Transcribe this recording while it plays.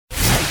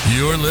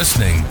You're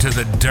listening to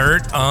The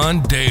Dirt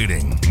on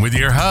Dating with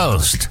your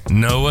host,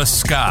 Noah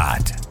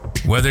Scott.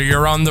 Whether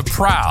you're on the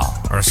prowl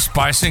or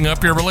spicing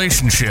up your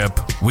relationship,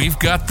 we've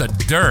got the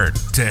dirt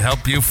to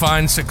help you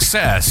find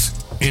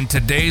success in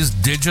today's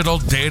digital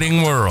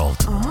dating world.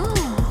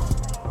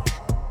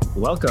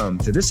 Welcome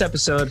to this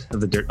episode of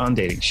The Dirt on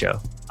Dating Show.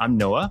 I'm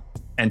Noah,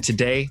 and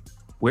today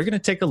we're going to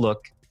take a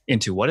look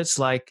into what it's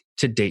like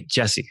to date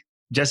Jessey.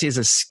 Jessey is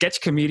a sketch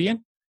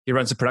comedian. He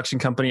runs a production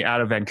company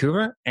out of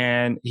Vancouver,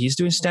 and he's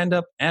doing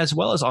stand-up as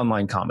well as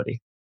online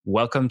comedy.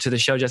 Welcome to the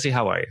show, Jessey.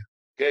 How are you?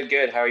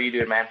 Good. How are you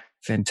doing, man?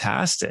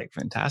 Fantastic.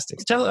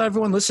 Tell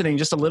everyone listening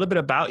just a little bit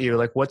about you.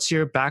 Like, what's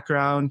your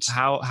background?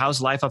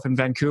 How's life up in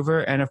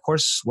Vancouver? And of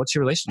course, what's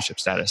your relationship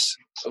status?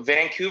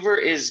 Vancouver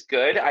is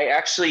good. I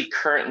actually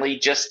currently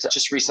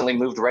just recently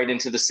moved right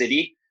into the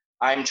city.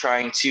 I'm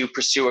trying to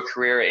pursue a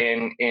career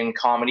in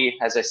comedy,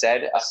 as I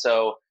said.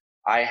 So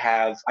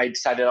I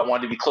decided I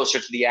wanted to be closer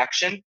to the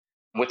action.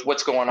 With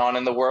what's going on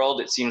in the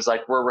world, it seems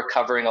like we're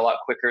recovering a lot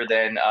quicker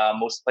than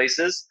most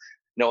places.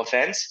 No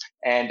offense.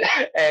 And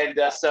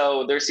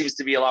so there seems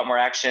to be a lot more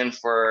action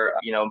for,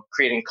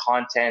 creating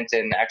content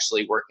and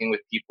actually working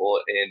with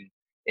people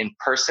in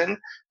person.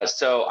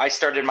 So I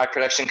started my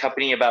production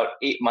company about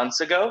 8 months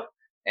ago,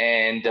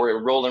 and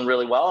we're rolling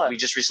really well. We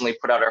just recently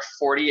put out our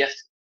 40th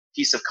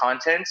piece of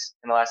content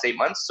in the last 8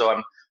 months. So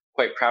I'm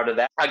quite proud of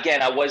that.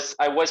 Again, I was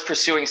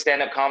pursuing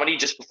stand-up comedy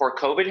just before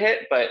COVID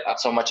hit, but not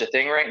so much a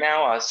thing right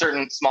now.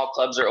 Certain small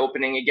clubs are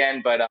opening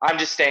again, but I'm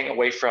just staying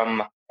away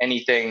from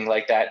anything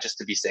like that just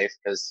to be safe,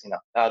 because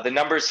the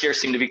numbers here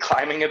seem to be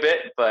climbing a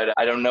bit, but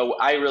I don't know.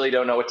 I really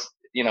don't know what to,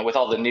 with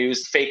all the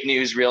news, fake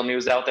news, real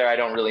news out there. I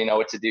don't really know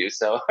what to do.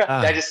 So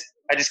I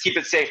just keep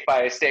it safe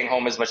by staying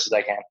home as much as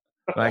I can.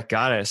 Right,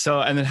 got it.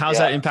 So, and then how's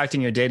that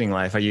impacting your dating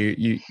life? Are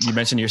you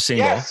mentioned you're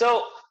single? Yeah.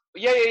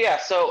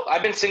 So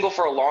I've been single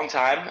for a long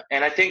time,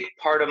 and I think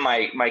part of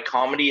my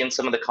comedy and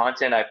some of the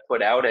content I've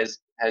put out has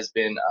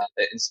been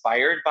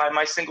inspired by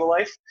my single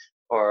life.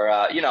 Or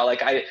I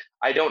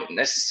don't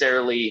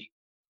necessarily.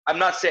 I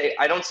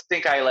don't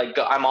think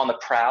I'm on the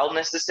prowl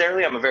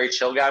necessarily. I'm a very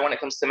chill guy when it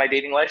comes to my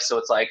dating life. So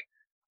it's like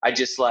I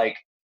just try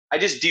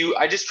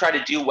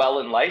to do well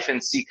in life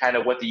and see kind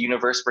of what the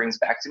universe brings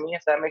back to me,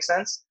 if that makes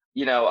sense.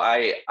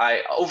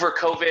 I over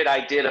COVID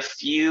I did a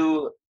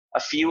few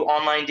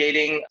online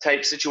dating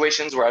type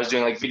situations where I was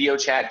doing like video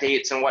chat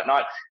dates and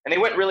whatnot, and they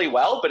went really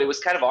well, but it was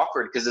kind of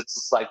awkward because it's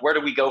just like, where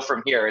do we go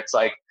from here? It's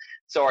like,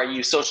 so are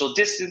you social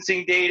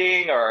distancing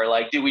dating, or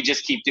like, do we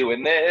just keep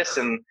doing this?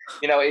 And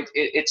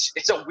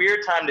it's a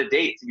weird time to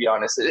date, to be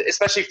honest,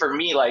 especially for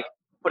me, like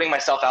putting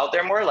myself out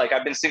there more. Like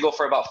I've been single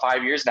for about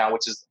 5 years now,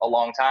 which is a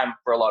long time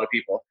for a lot of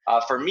people.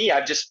 For me,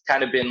 I've just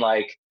kind of been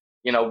like,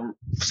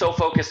 so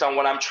focused on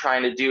what I'm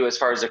trying to do as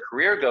far as a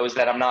career goes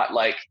that I'm not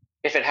like,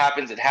 if it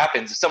happens, it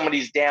happens. If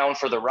somebody's down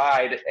for the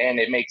ride and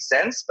it makes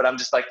sense, but I'm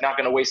just like not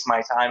going to waste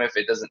my time if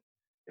it doesn't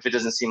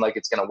seem like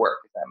it's going to work,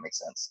 if that makes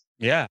sense.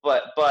 Yeah.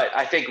 But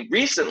I think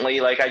recently,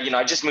 like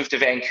I just moved to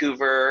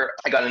Vancouver.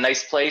 I got a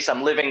nice place.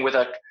 I'm living with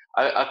a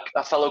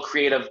fellow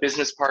creative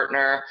business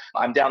partner.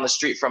 I'm down the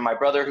street from my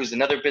brother, who's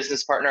another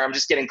business partner. I'm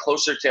just getting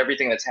closer to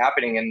everything that's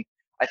happening. And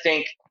I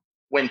think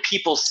when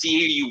people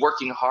see you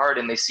working hard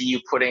and they see you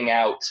putting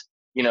out,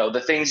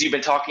 the things you've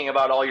been talking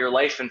about all your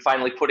life and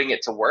finally putting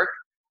it to work,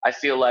 I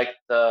feel like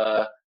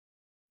the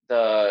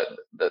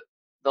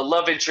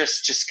love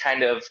interest just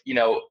kind of,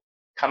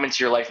 come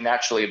into your life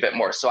naturally a bit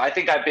more. So I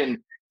think I've been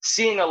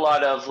seeing a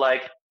lot of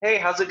like, hey,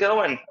 how's it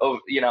going? Oh,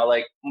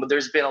 like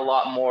there's been a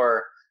lot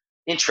more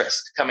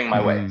interest coming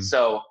my way.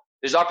 So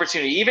there's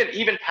opportunity.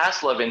 Even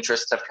past love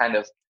interests have kind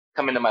of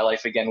come into my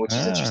life again, which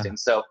is interesting.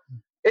 So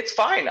it's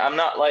fine. I'm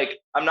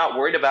not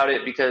worried about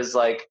it, because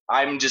like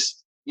I'm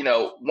just,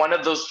 one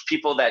of those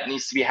people that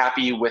needs to be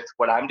happy with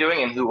what I'm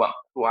doing and who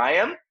I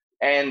am.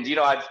 And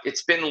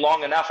it's been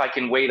long enough. I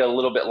can wait a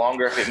little bit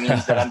longer if it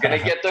means that I'm going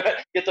to get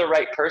the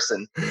right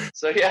person.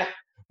 So yeah,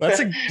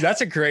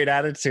 that's a great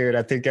attitude.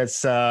 I think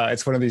it's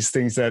one of these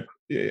things that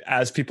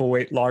as people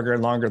wait longer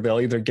and longer, they'll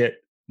either get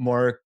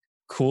more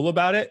cool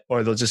about it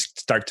or they'll just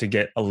start to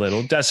get a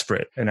little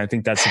desperate. And I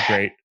think that's a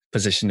great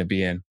position to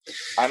be in.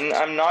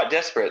 I'm not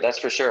desperate, that's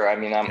for sure. I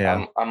mean,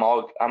 I'm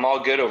all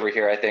good over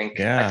here. I think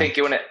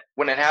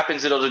when it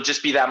happens, it'll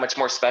just be that much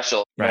more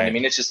special. Right? Right. I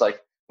mean, it's just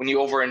like, when you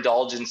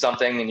overindulge in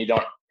something and you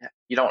get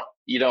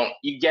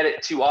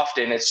it too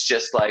often, it's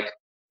just like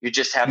you're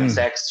just having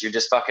sex, you're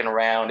just fucking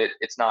around.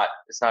 It's not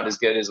as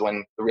good as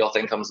when the real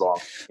thing comes along.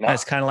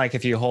 It's kind of like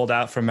if you hold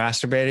out from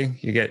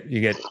masturbating, you get.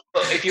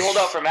 If you hold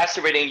out from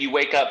masturbating, you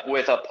wake up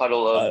with a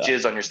puddle of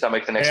jizz on your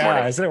stomach the next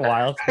morning. Isn't it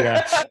wild?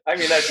 Yeah. I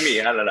mean, that's me.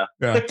 I don't know.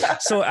 Yeah.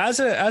 So as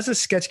a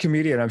sketch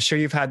comedian, I'm sure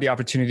you've had the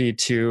opportunity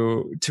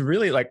to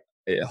really like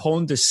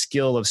hone the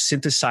skill of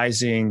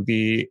synthesizing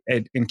the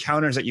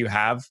encounters that you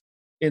have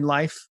in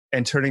life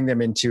and turning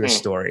them into a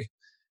story.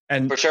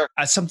 And for sure,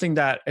 that's something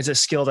that is a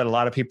skill that a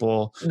lot of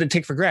people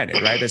take for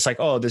granted, right? It's like,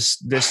 oh, this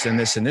and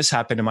this and this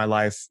happened in my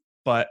life.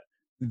 But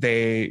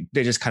they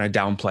just kind of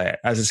downplay it.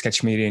 As a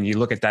sketch comedian, you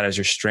look at that as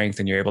your strength,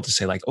 and you're able to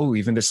say like, oh,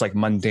 even this like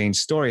mundane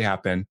story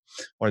happened,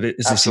 or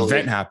this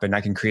event happened,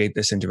 I can create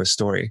this into a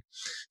story.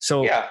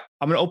 So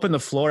I'm going to open the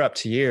floor up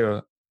to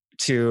you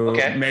to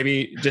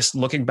maybe just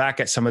looking back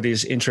at some of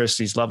these interests,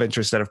 these love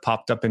interests that have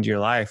popped up into your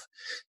life.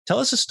 Tell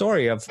us a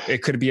story of,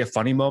 it could be a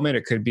funny moment,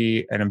 it could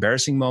be an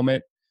embarrassing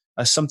moment,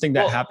 something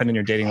that happened in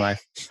your dating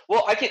life.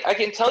 Well, I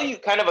can tell you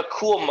kind of a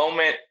cool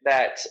moment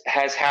that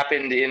has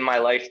happened in my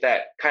life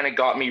that kind of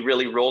got me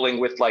really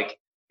rolling with like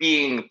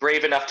being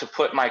brave enough to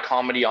put my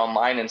comedy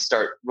online and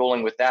start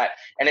rolling with that.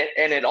 And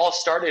it all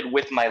started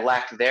with my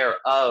lack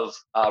thereof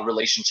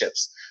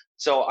relationships.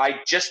 So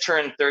I just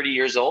turned 30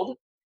 years old.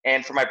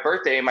 And for my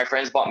birthday, my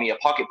friends bought me a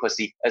pocket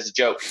pussy as a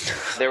joke.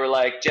 They were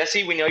like,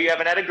 Jesse, we know you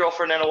haven't had a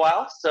girlfriend in a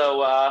while,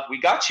 so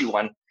we got you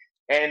one.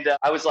 And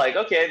I was like,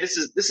 okay, this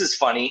is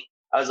funny.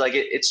 I was like,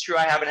 it's true,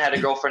 I haven't had a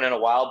girlfriend in a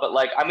while, but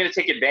like, I'm going to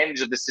take advantage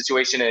of this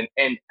situation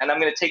and I'm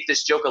going to take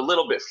this joke a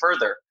little bit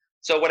further.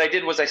 So what I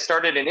did was I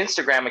started an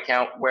Instagram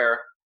account where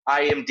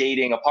I am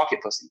dating a pocket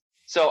pussy.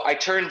 So I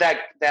turned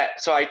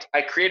so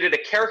I created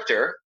a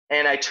character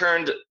and I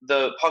turned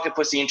the pocket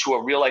pussy into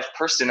a real life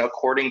person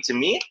according to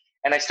me.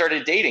 And I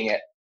started dating it,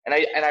 and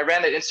I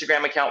ran that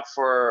Instagram account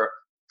for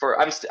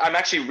I'm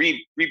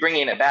actually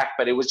rebringing it back,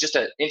 but it was just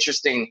an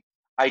interesting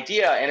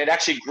idea, and it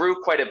actually grew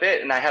quite a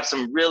bit. And I have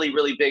some really,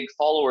 really big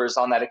followers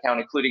on that account,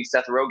 including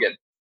Seth Rogen.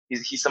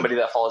 He's somebody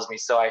that follows me.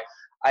 So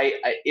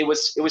it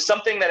was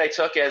something that I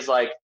took as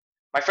like,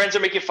 my friends are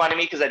making fun of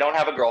me because I don't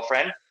have a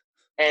girlfriend,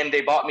 and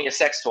they bought me a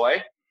sex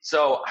toy.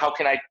 So how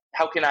can I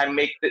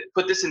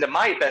put this into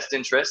my best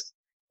interest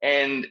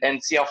and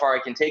see how far I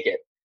can take it?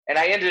 And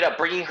I ended up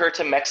bringing her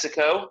to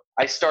Mexico.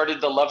 I started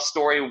the love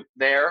story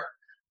there.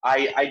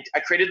 I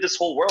created this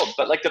whole world.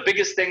 But like the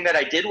biggest thing that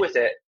I did with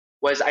it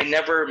was I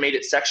never made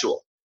it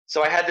sexual.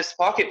 So I had this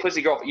pocket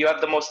pussy girl. You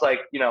have the most like,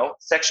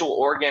 sexual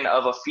organ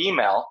of a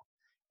female.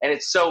 And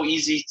it's so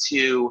easy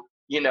to,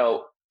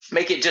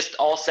 make it just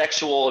all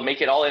sexual and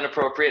make it all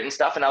inappropriate and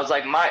stuff. And I was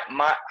like,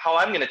 how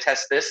I'm going to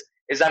test this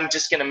is I'm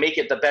just going to make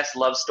it the best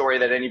love story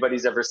that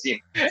anybody's ever seen.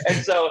 And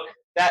so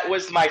that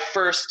was my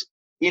first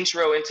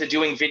intro into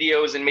doing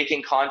videos and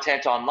making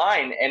content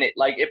online, and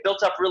it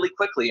built up really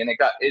quickly, and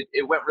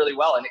it went really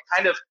well, and it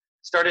kind of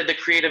started the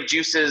creative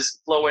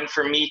juices flowing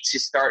for me to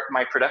start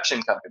my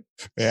production company.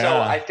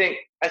 So I think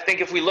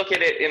if we look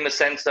at it in the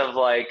sense of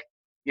like,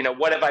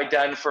 what have I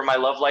done for my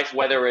love life,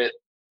 whether it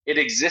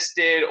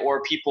existed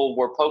or people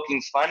were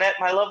poking fun at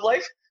my love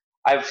life,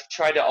 I've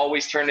tried to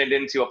always turn it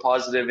into a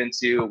positive,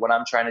 into what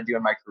I'm trying to do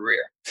in my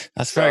career.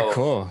 That's very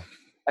cool.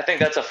 I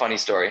think that's a funny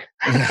story.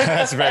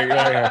 That's very good.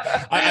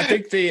 I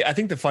think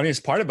the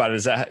funniest part about it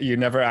is that you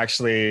never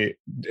actually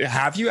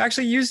have you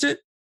actually used it?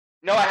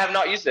 No, I have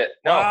not used it.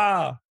 No.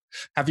 Wow.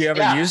 Have you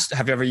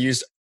ever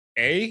used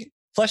a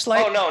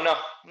fleshlight? Oh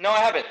no, I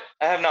haven't.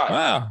 I have not.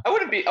 Wow. I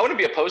wouldn't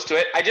be opposed to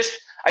it. I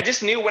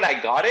just knew when I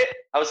got it,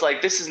 I was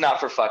like, this is not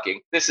for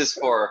fucking. This is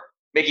for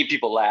making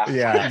people laugh.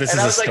 Yeah, this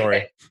is a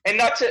story. And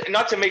not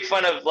to make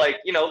fun of, like,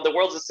 the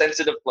world's a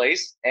sensitive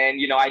place.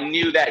 And, I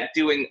knew that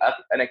doing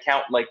an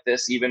account like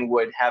this even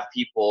would have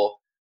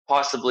people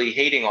possibly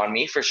hating on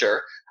me for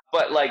sure.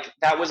 But like,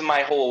 that was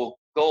my whole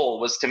goal,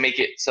 was to make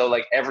it so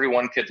like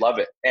everyone could love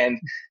it. And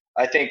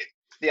I think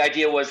the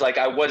idea was like,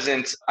 I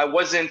wasn't,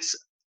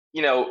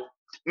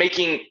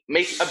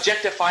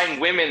 objectifying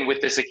women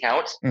with this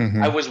account.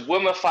 Mm-hmm. I was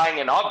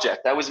womifying an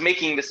object. I was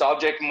making this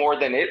object more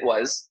than it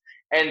was.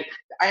 And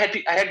I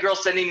had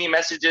girls sending me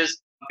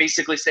messages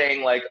basically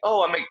saying like,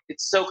 oh,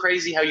 it's so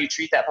crazy how you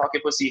treat that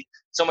pocket pussy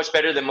so much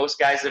better than most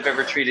guys have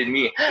ever treated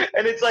me.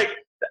 And it's like,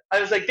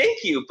 I was like,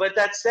 thank you, but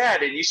that's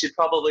sad. And you should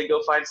probably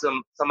go find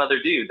some other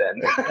dude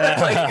then.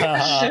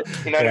 Like,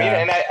 you know what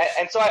I mean?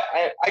 And so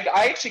I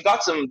actually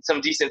got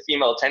some decent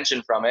female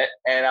attention from it.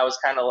 And I was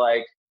kind of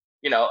like,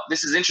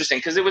 this is interesting,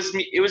 because it was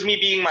me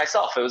being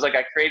myself. It was like,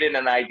 I created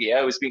an idea.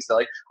 It was being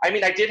silly. I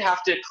mean, I did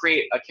have to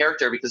create a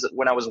character, because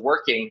when I was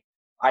working,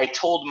 I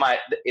told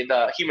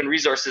the human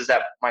resources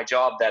at my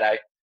job that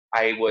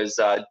I was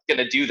going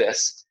to do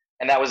this.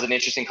 And that was an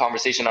interesting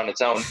conversation on its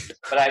own.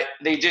 But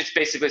they just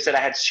basically said I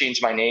had to change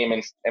my name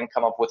and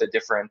come up with a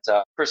different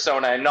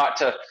persona, and not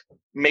to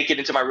make it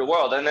into my real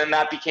world. And then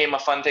that became a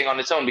fun thing on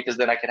its own, because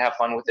then I could have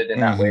fun with it in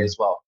that way as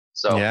well.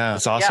 So yeah,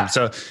 that's awesome. Yeah.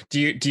 So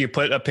do you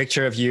put a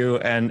picture of you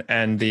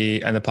and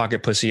the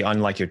pocket pussy on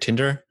like your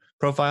Tinder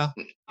profile?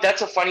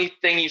 That's a funny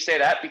thing you say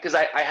that, because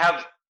I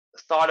have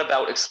thought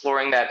about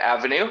exploring that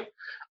avenue.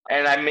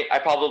 And I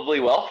probably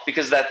will,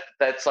 because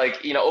that's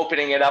like,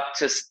 opening it up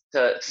to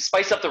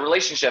spice up the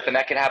relationship, and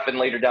that can happen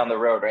later down the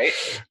road, right?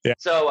 Yeah.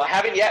 So I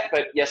haven't yet,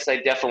 but yes, I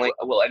definitely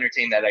will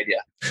entertain that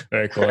idea.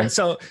 Very cool. And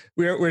so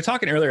we were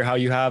talking earlier how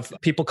you have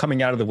people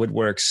coming out of the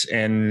woodworks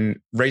and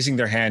raising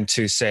their hand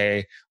to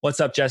say, "What's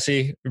up,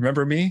 Jesse?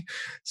 Remember me?"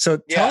 So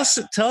tell us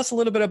a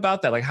little bit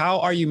about that. Like, how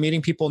are you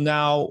meeting people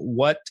now?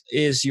 What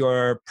is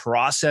your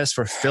process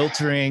for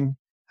filtering?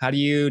 How do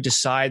you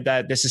decide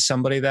that this is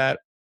somebody that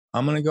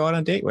I'm going to go on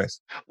a date with?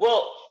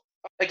 Well,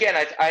 again,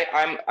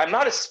 I'm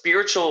not a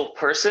spiritual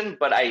person,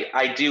 but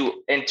I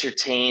do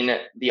entertain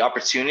the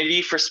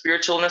opportunity for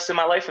spiritualness in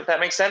my life, if that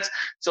makes sense.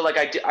 So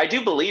like I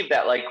do believe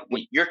that like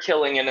when you're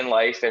killing it in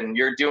life and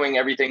you're doing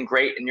everything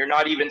great and you're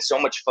not even so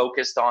much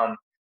focused on,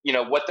 you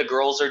know, what the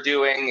girls are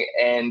doing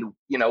and,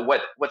 you know,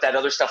 what that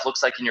other stuff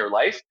looks like in your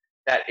life,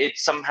 that it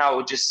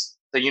somehow just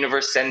the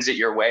universe sends it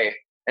your way.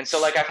 And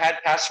so like I've had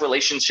past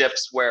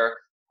relationships where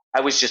I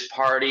was just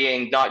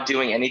partying, not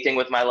doing anything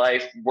with my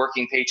life,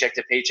 working paycheck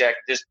to paycheck,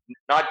 just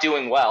not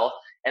doing well.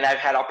 And I've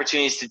had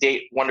opportunities to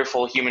date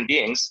wonderful human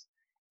beings.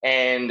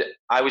 And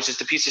I was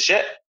just a piece of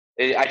shit.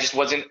 I just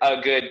wasn't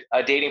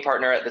a dating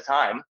partner at the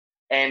time.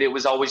 And it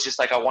was always just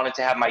like I wanted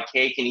to have my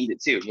cake and eat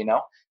it too, you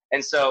know?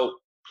 And so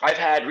I've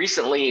had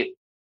recently,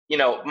 you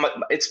know,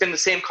 it's been the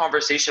same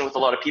conversation with a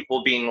lot of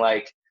people being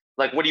like,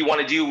 what do you want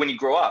to do when you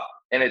grow up?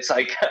 And it's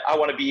like, I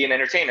want to be an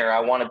entertainer.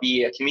 I want to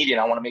be a comedian.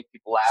 I want to make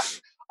people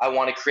laugh. I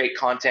want to create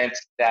content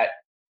that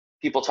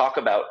people talk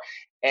about.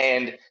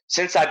 And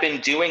since I've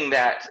been doing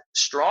that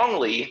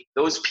strongly,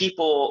 those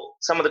people,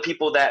 some of the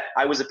people that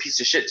I was a piece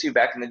of shit to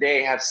back in the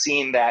day have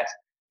seen that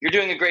you're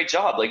doing a great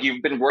job. Like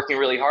you've been working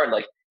really hard.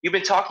 Like you've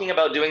been talking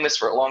about doing this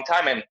for a long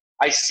time and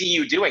I see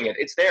you doing it.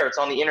 It's there. It's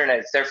on the internet.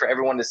 It's there for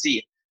everyone to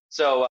see.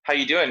 So how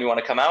you doing? You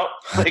want to come out?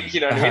 Like, you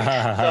know what I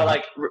mean? So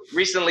like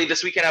recently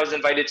this weekend, I was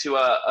invited to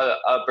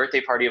a birthday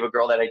party of a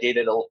girl that I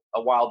dated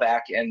a while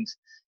back. And,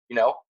 you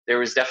know, there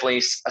was definitely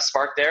a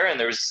spark there.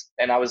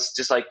 And I was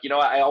just like, you know,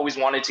 I always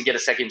wanted to get a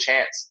second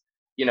chance,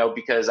 you know,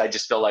 because I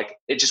just feel like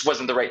it just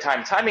wasn't the right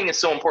time. Timing is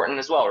so important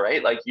as well,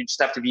 right? Like you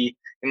just have to be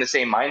in the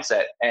same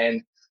mindset.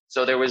 And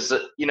so there was,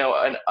 you know,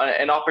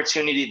 an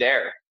opportunity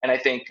there. And I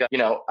think, you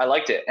know, I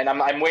liked it. And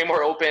I'm way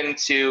more open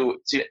to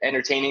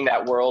entertaining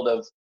that world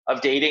of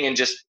dating and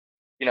just,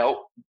 you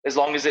know, as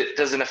long as it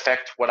doesn't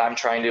affect what I'm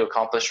trying to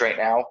accomplish right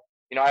now.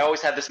 You know, I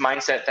always had this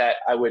mindset that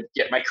I would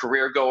get my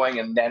career going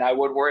and then I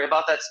would worry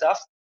about that stuff.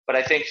 But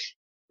I think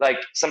like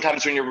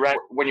sometimes when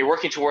you're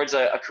working towards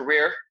a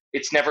career,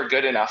 it's never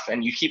good enough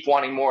and you keep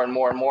wanting more and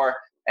more and more.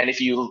 And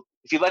if you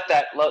let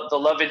the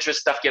love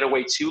interest stuff get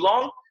away too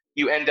long,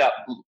 you end up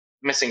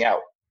missing out.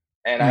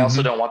 And I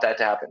also don't want that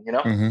to happen, you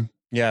know? Mm-hmm.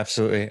 Yeah,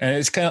 absolutely. And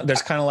it's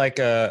there's kind of like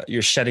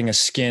you're shedding a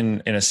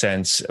skin in a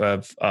sense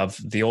of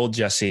the old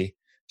Jessey,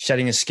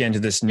 shedding his skin to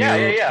this new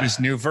this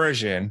new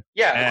version.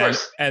 Yeah, of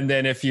course. And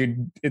then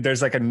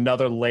there's like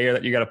another layer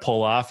that you got to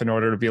pull off in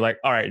order to be like,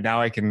 all right,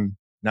 now we can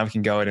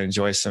go and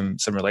enjoy some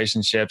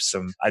relationships.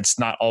 It's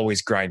not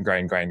always grind.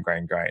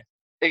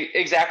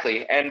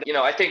 Exactly. And, you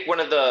know, I think one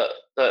of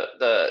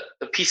the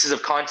pieces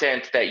of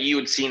content that you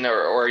had seen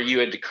or you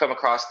had come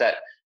across that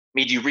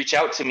made you reach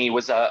out to me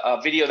was a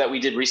video that we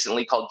did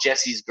recently called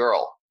Jessey's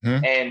Girl.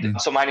 Mm-hmm. And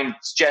so my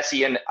name's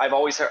Jessey, and I've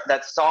always heard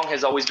that song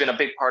has always been a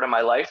big part of my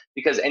life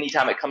because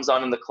anytime it comes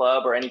on in the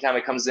club or anytime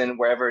it comes in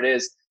wherever it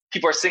is,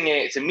 people are singing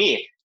it to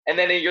me. And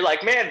then you're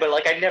like, man, but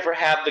like I never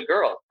have the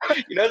girl,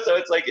 you know? So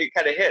it's like, it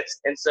kind of hits.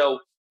 And so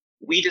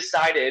we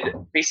decided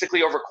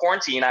basically over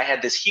quarantine, I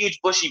had this huge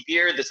bushy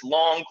beard, this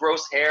long,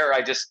 gross hair.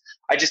 I just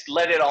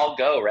let it all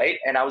go. Right.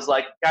 And I was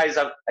like, guys,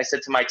 I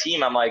said to my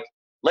team, I'm like,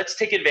 let's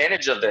take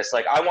advantage of this.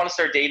 Like, I want to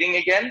start dating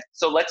again.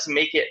 So let's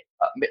make it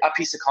a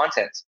piece of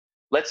content.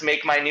 Let's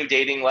make my new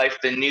dating life,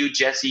 the new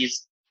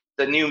Jessey's,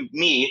 the new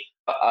me,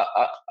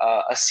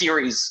 a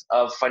series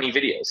of funny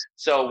videos.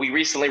 So we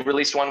recently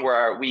released one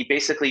where we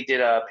basically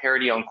did a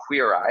parody on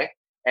Queer Eye.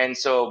 And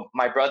so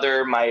my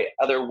brother, my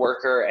other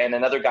worker, and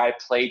another guy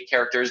played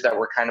characters that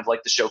were kind of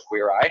like the show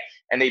Queer Eye.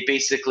 And they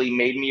basically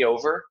made me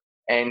over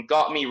and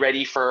got me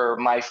ready for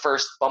my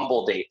first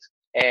Bumble date.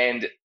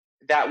 And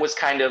that was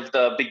kind of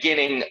the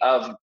beginning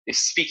of,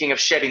 speaking of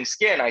shedding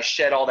skin, I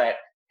shed all that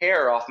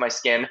hair off my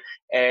skin,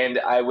 and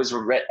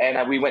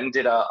we went and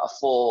did a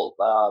full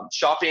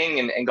shopping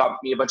and got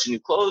me a bunch of new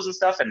clothes and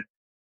stuff, and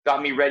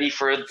got me ready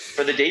for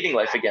the dating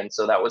life again.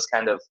 So that was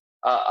kind of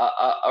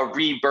a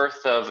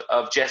rebirth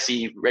of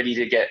Jessey, ready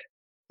to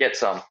get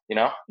some, you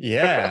know?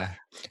 Yeah.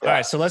 All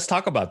right. So let's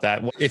talk about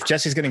that. If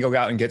Jessey's going to go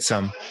out and get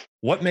some,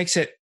 what makes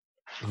it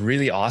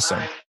really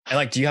awesome? And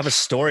like, do you have a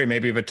story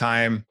maybe of a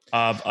time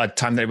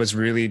that was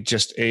really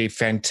just a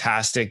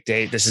fantastic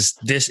date?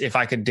 If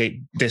I could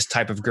date this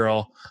type of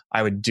girl,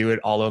 I would do it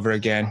all over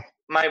again.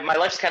 My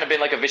life's kind of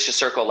been like a vicious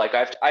circle. Like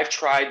I've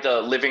tried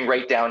the living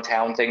right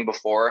downtown thing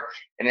before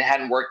and it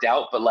hadn't worked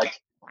out. But like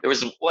there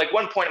was like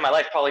one point in my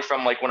life, probably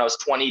from like when I was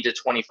 20 to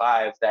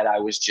 25, that I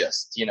was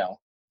just, you know,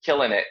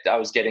 killing it. I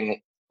was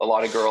getting a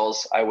lot of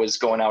girls. I was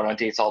going out on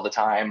dates all the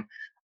time.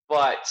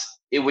 But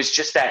it was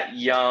just that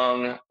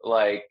young,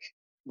 like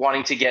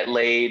wanting to get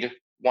laid,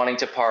 wanting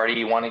to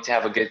party, wanting to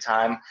have a good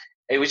time.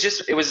 It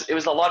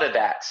was a lot of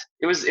that.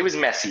 It was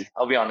messy.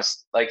 I'll be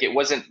honest. Like it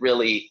wasn't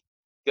really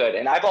good.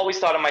 And I've always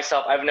thought of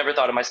myself, I've never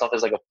thought of myself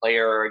as like a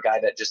player or a guy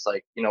that just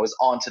like, you know, is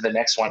on to the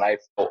next one. I've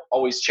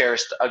always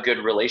cherished a good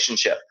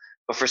relationship.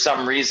 But for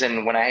some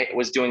reason, when I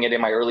was doing it in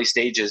my early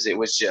stages, it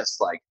was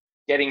just like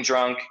getting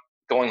drunk,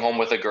 going home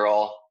with a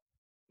girl,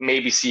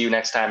 maybe see you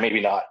next time, maybe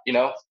not, you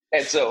know?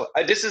 And so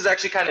this is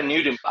actually kind of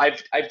new to me.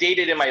 I've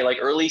dated in my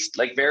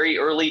very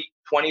early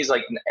 20s,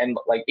 and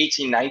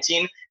 18,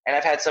 19, and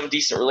I've had some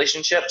decent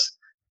relationships.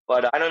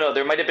 But I don't know,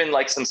 there might have been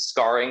like some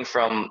scarring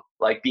from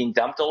like being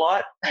dumped a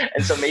lot.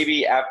 And so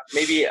maybe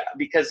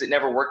because it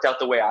never worked out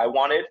the way I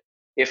wanted,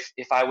 if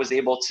I was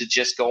able to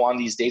just go on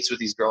these dates with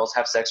these girls,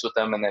 have sex with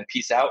them, and then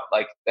peace out,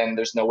 like then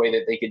there's no way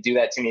that they could do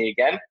that to me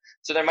again.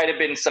 So there might have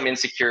been some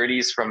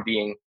insecurities from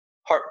being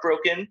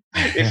heartbroken,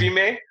 if you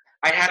may.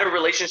 I had a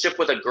relationship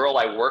with a girl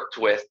I worked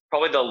with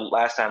probably the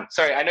last time.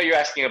 Sorry, I know you're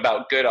asking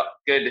about good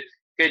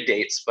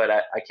dates, but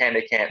I can't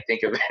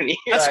think of any.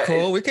 That's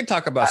cool. We can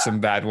talk about some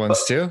bad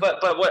ones too.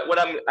 But what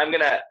I'm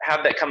gonna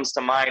have that comes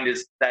to mind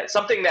is that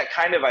something that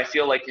kind of I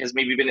feel like has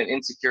maybe been an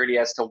insecurity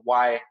as to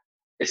why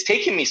it's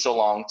taken me so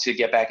long to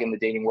get back in the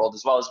dating world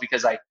as well, is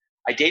because I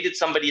dated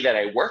somebody that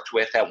I worked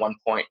with at one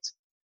point,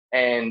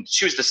 and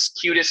she was the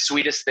cutest,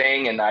 sweetest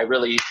thing, and I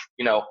really,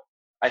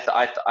 I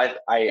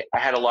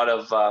had a lot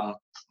of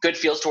good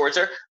feels towards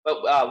her,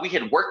 but we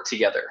had worked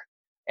together.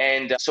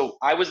 And so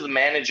I was the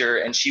manager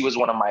and she was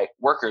one of my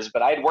workers,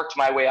 but I had worked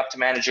my way up to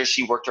manager.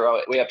 She worked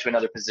her way up to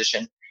another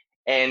position.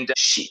 And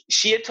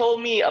she had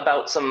told me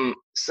about some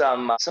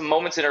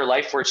moments in her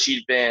life where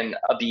she'd been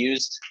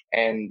abused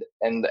and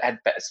had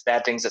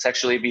bad things,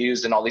 sexually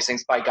abused and all these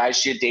things by guys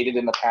she had dated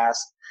in the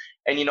past.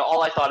 And,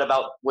 all I thought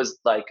about was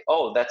like,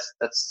 oh, that's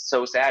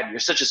so sad. You're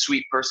such a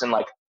sweet person.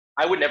 Like,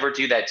 I would never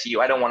do that to you.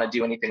 I don't want to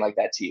do anything like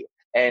that to you.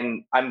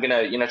 And I'm going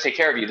to, take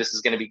care of you. This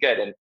is going to be good.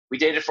 And we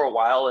dated for a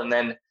while. And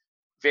then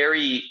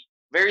very,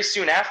 very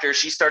soon after,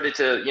 she started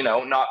to,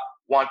 not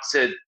want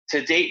to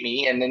date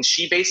me. And then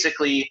she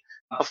basically,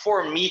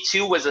 before Me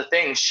Too was a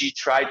thing, she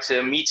tried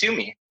to Me Too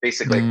me,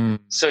 basically.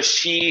 So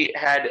she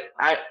had,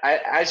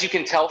 as you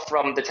can tell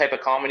from the type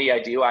of comedy I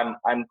do, I'm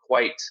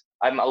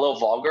a little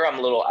vulgar. I'm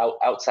a little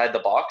outside the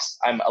box.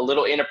 I'm a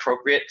little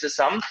inappropriate to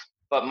some,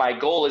 but my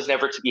goal is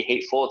never to be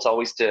hateful. It's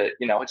always to,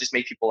 just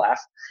make people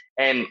laugh.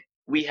 And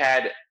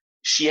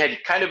she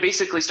had kind of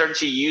basically started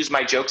to use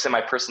my jokes and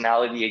my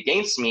personality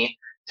against me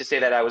to say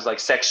that I was like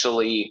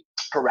sexually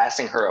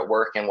harassing her at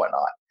work and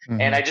whatnot.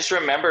 Mm-hmm. And I just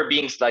remember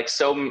being like,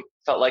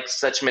 felt like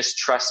such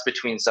mistrust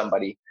between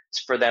somebody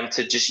for them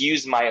to just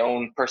use my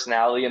own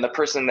personality and the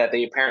person that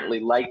they apparently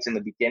liked in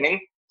the beginning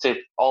to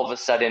all of a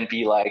sudden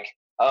be like,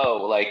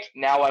 oh, like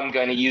now I'm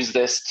going to use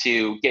this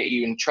to get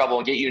you in trouble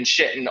and get you in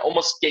shit and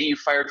almost get you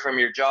fired from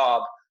your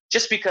job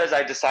just because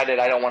I decided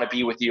I don't want to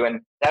be with you. And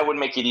that would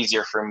make it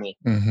easier for me.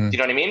 Mm-hmm. Do you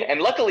know what I mean? And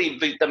luckily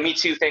the Me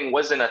Too thing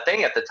wasn't a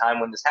thing at the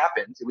time when this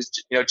happened. It was,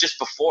 just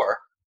before,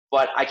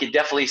 but I could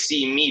definitely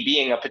see me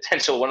being a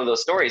potential one of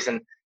those stories.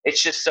 And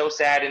it's just so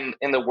sad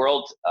in the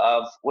world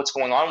of what's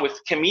going on with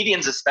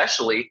comedians,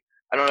 especially.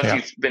 I don't know if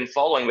you've been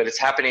following, but it's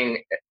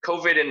happening.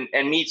 COVID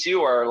and Me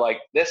Too are like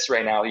this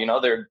right now.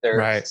 They're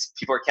right.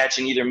 People are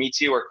catching either Me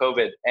Too or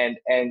COVID,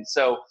 and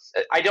so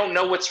I don't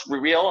know what's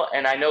real,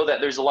 and I know that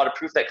there's a lot of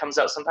proof that comes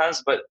out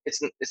sometimes, but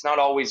it's not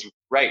always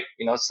right.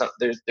 So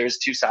there's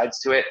two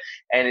sides to it,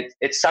 and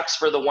it sucks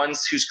for the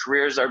ones whose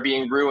careers are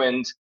being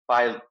ruined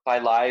by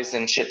lies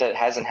and shit that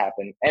hasn't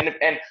happened,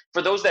 and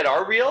for those that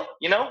are real,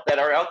 that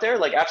are out there,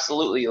 like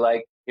absolutely,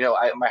 like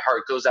my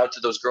heart goes out to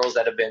those girls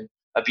that have been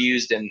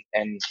abused and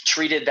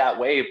treated that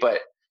way, but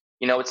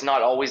it's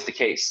not always the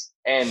case.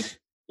 And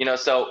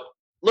so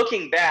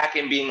looking back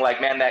and being like,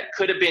 man, that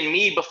could have been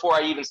me before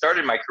I even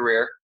started my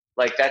career,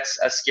 like that's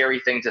a scary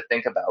thing to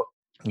think about.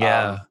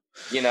 And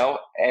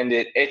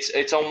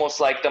it's almost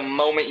like the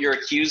moment you're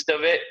accused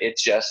of it,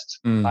 it's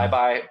just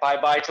bye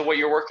to what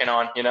you're working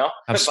on,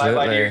 Absolutely.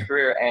 Bye to your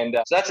career. And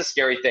so that's a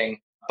scary thing.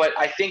 But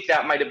I think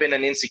that might've been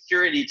an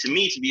insecurity to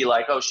me to be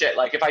like, oh shit,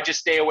 like if I just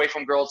stay away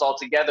from girls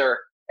altogether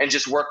and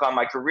just work on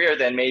my career,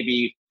 then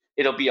maybe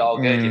it'll be all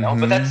good,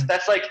 But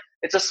that's like,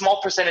 it's a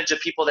small percentage of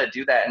people that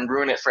do that and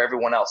ruin it for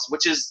everyone else,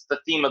 which is the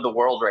theme of the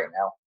world right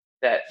now.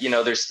 That,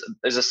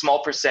 there's a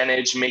small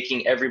percentage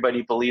making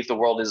everybody believe the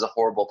world is a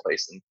horrible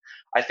place. And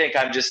I think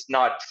I'm just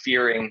not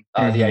fearing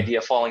the idea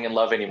of falling in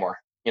love anymore.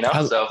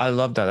 I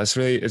love that. It's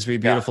really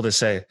beautiful to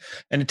say.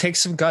 And it takes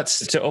some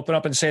guts to open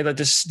up and say that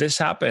this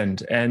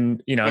happened.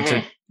 And,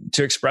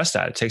 to express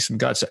that, it takes some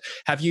guts. So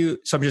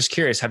I'm just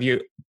curious, have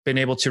you been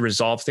able to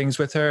resolve things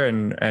with her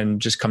and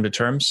just come to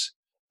terms?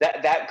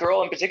 That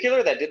girl in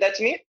particular that did that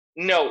to me?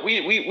 No,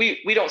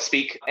 we don't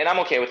speak, and I'm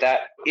okay with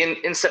that.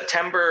 In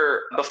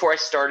September, before I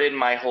started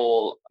my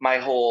whole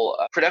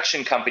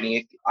production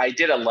company, I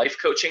did a life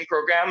coaching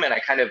program, and I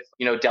kind of,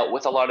 dealt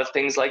with a lot of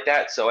things like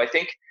that. So I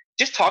think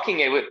just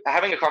having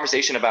a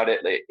conversation about it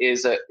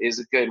is a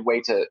good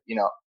way to,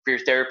 for your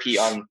therapy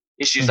on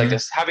issues like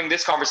this. Having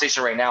this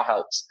conversation right now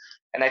helps.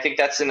 And I think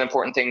that's an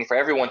important thing for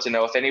everyone to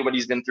know. If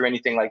anybody's been through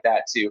anything like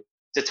that,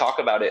 to talk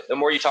about it. The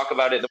more you talk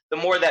about it, the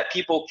more that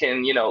people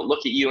can,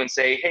 look at you and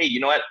say, hey, you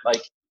know what?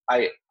 Like,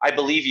 I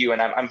believe you,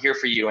 and I'm here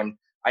for you. And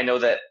I know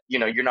that,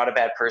 you're not a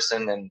bad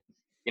person, and,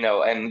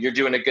 and you're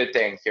doing a good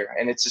thing here.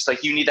 And it's just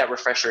like, you need that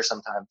refresher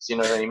sometimes. You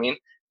know what I mean?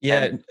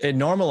 Yeah, it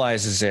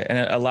normalizes it, and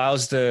it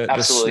allows the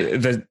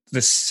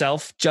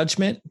self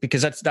judgment,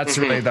 because that's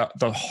really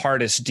the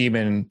hardest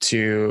demon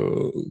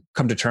to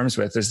come to terms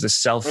with, is the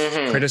self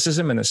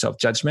criticism and the self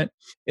judgment.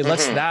 It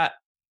lets that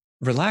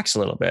relax a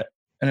little bit.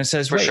 and it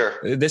says, For wait, sure.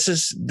 this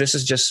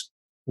is just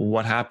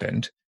what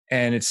happened.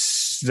 And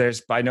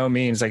there's by no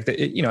means like,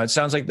 it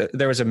sounds like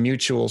there was a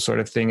mutual sort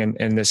of thing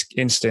in this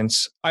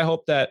instance. I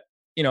hope that,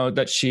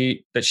 that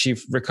she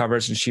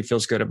recovers and she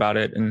feels good about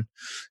it and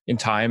in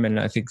time. And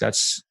I think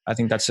that's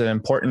an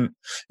important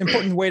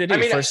way to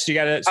do. First you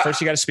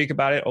gotta speak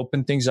about it,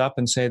 open things up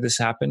and say this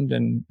happened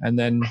and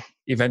then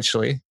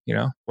eventually,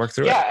 work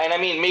through it. Yeah. And I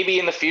mean, maybe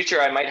in the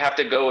future I might have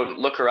to go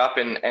look her up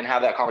and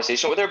have that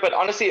conversation with her. But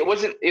honestly,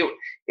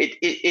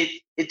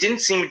 it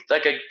didn't seem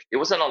like it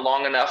wasn't a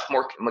long enough,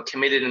 more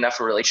committed enough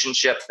a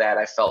relationship that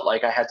I felt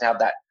like I had to have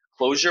that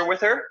closure with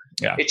her.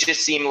 Yeah. It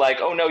just seemed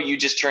like, oh no, you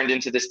just turned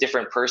into this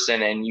different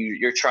person and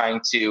you're trying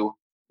to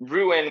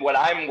ruin what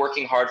I'm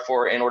working hard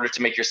for in order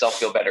to make yourself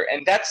feel better.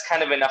 And that's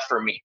kind of enough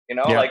for me,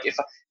 like if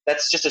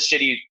that's just a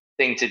shitty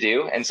thing to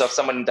do. And so if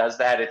someone does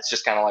that, it's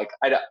just kind of like,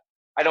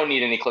 I don't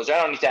need any closure.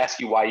 I don't need to ask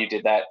you why you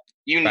did that.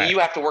 You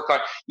have to work on,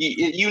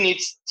 you need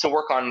to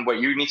work on what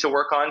you need to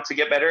work on to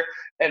get better.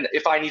 And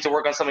if I need to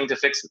work on something to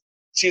fix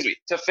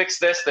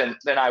this,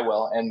 then I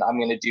will. And I'm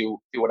going to do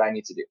what I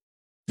need to do.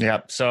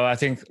 Yeah. So I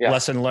think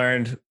lesson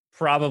learned,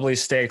 probably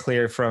stay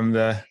clear from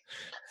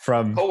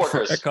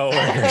coworkers.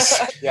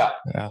 Yeah.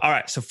 All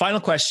right. So final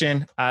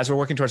question, as we're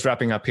working towards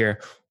wrapping up here,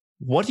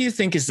 what do you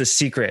think is the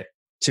secret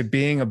to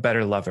being a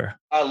better lover?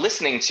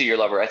 Listening to your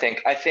lover. I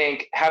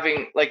think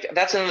having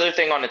that's another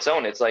thing on its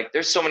own. It's like,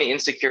 there's so many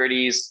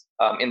insecurities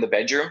in the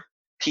bedroom.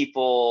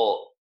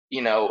 People,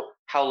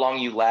 how long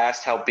you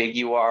last, how big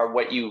you are,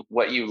 what you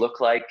look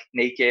like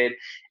naked.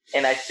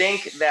 And I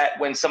think that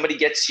when somebody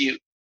gets you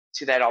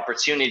to that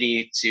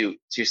opportunity to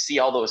see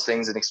all those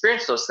things and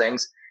experience those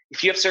things,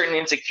 if you have certain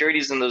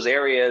insecurities in those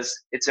areas,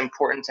 it's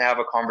important to have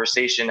a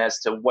conversation as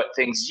to what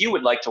things you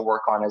would like to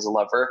work on as a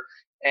lover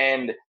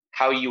and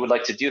how you would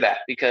like to do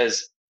that.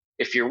 Because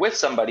if you're with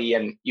somebody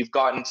and you've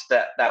gotten to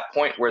that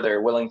point where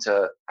they're willing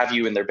to have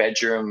you in their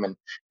bedroom and,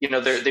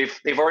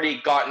 they've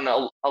already gotten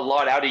a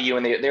lot out of you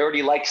and they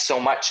already like so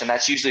much. And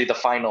that's usually the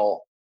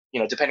final,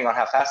 depending on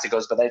how fast it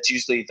goes, but that's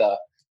usually the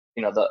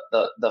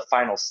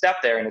final step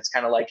there. And it's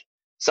kind of like,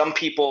 some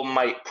people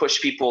might push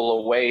people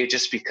away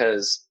just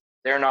because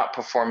they're not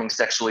performing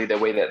sexually the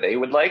way that they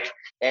would like.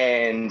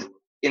 And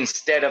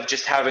instead of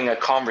just having a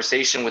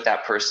conversation with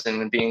that person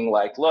and being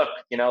like, look,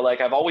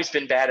 I've always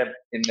been bad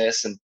in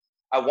this and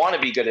I want to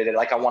be good at it.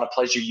 Like, I want to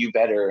pleasure you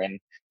better. And,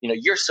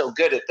 you're so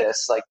good at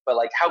this, but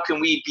how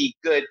can we be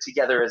good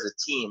together as a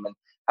team? And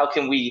how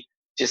can we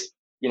just,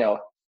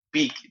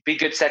 be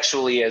good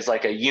sexually as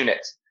like a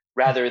unit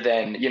rather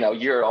than,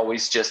 you're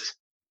always just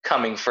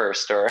coming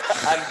first or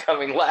I'm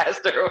coming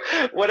last or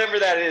whatever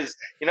that is,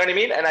 you know what I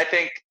mean? And I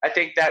think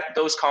that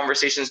those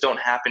conversations don't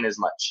happen as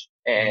much.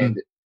 And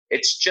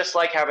it's just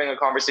like having a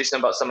conversation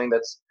about something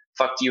that's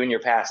fucked you in your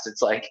past.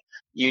 It's like,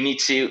 you need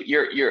to,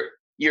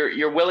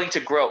 you're willing to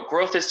grow.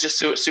 Growth is just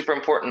super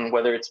important,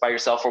 whether it's by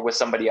yourself or with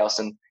somebody else.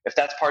 And if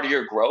that's part of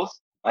your growth,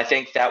 I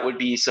think that would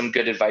be some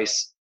good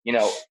advice.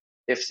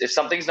 If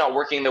something's not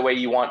working the way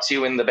you want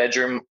to in the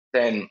bedroom,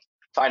 then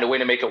find a way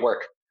to make it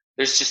work.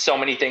 There's just so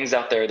many things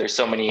out there. There's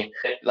so many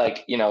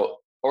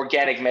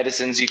organic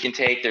medicines you can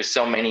take. There's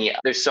so many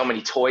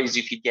toys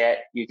you could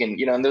get. You can,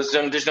 and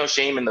there's no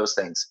shame in those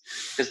things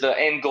because the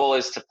end goal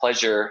is to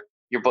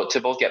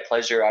both get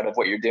pleasure out of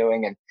what you're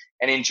doing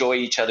and enjoy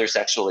each other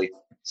sexually.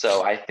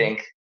 So I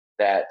think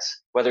that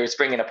whether it's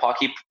bringing a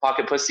pocket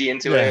pussy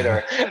into it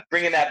or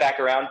bringing that back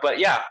around, but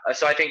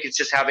so I think it's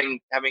just having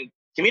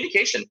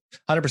communication.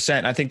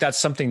 100%. I think that's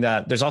something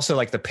that there's also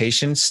like the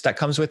patience that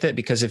comes with it,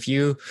 because if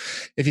you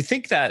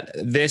think that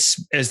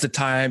this is the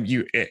time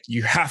you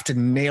have to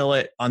nail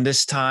it on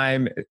this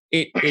time,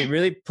 it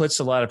really puts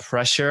a lot of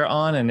pressure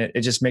on and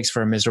it just makes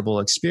for a miserable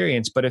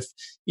experience. But if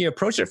you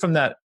approach it from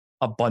that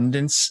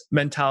abundance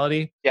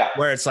mentality,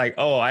 where it's like,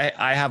 oh,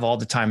 I have all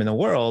the time in the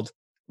world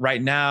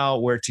right now.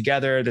 We're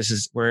together.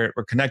 We're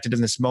connected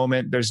in this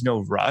moment. There's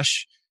no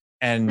rush.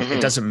 And it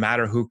doesn't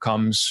matter who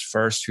comes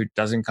first, who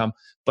doesn't come,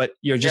 but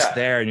you're just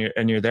there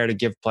and you're there to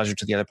give pleasure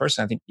to the other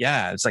person. I think,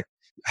 it's like,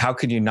 how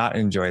could you not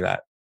enjoy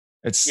that?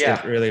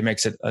 It really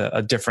makes it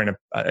a different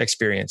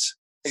experience.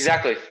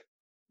 Exactly.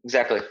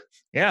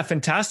 Yeah.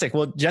 Fantastic.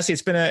 Well, Jessey,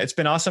 it's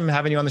been awesome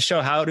having you on the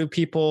show. How do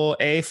people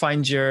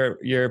find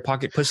your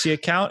Pocket Pussy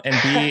account, and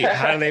B,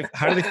 how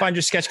do they find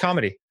your sketch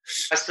comedy?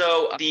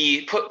 So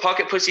the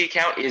Pocket Pussy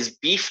account is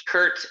Beef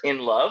Kurt in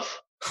Love.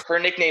 Her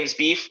nickname's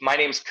Beef. My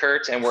name's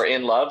Kurt, and we're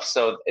in love.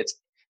 So it's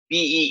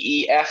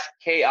BEEFKIRT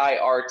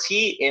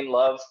in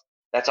love.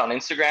 That's on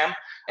Instagram.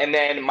 And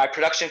then my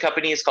production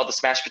company is called the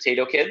Smashed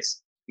Potato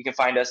Kids. You can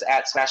find us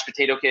at Smashed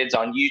Potato Kids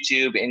on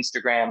YouTube,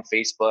 Instagram,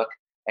 Facebook.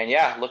 And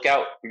look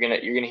out. You're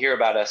gonna hear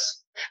about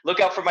us. Look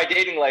out for my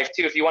dating life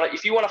too. If you want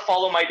to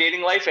follow my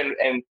dating life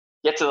and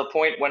get to the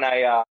point when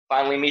I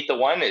finally meet the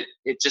one,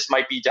 it just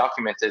might be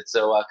documented.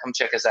 So come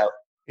check us out.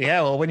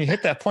 Yeah, well, when you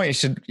hit that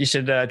point, you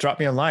should drop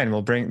me a line.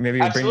 We'll bring you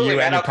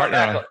and your partner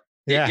on.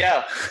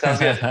 Yeah, sounds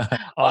good.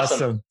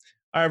 Awesome.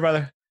 All right,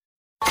 brother.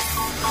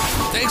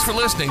 Thanks for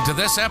listening to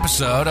this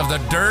episode of the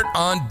Dirt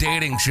on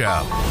Dating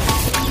Show.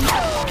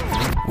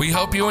 We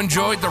hope you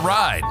enjoyed the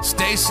ride.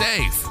 Stay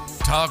safe,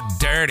 talk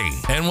dirty,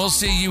 and we'll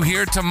see you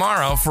here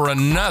tomorrow for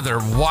another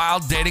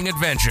wild dating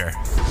adventure.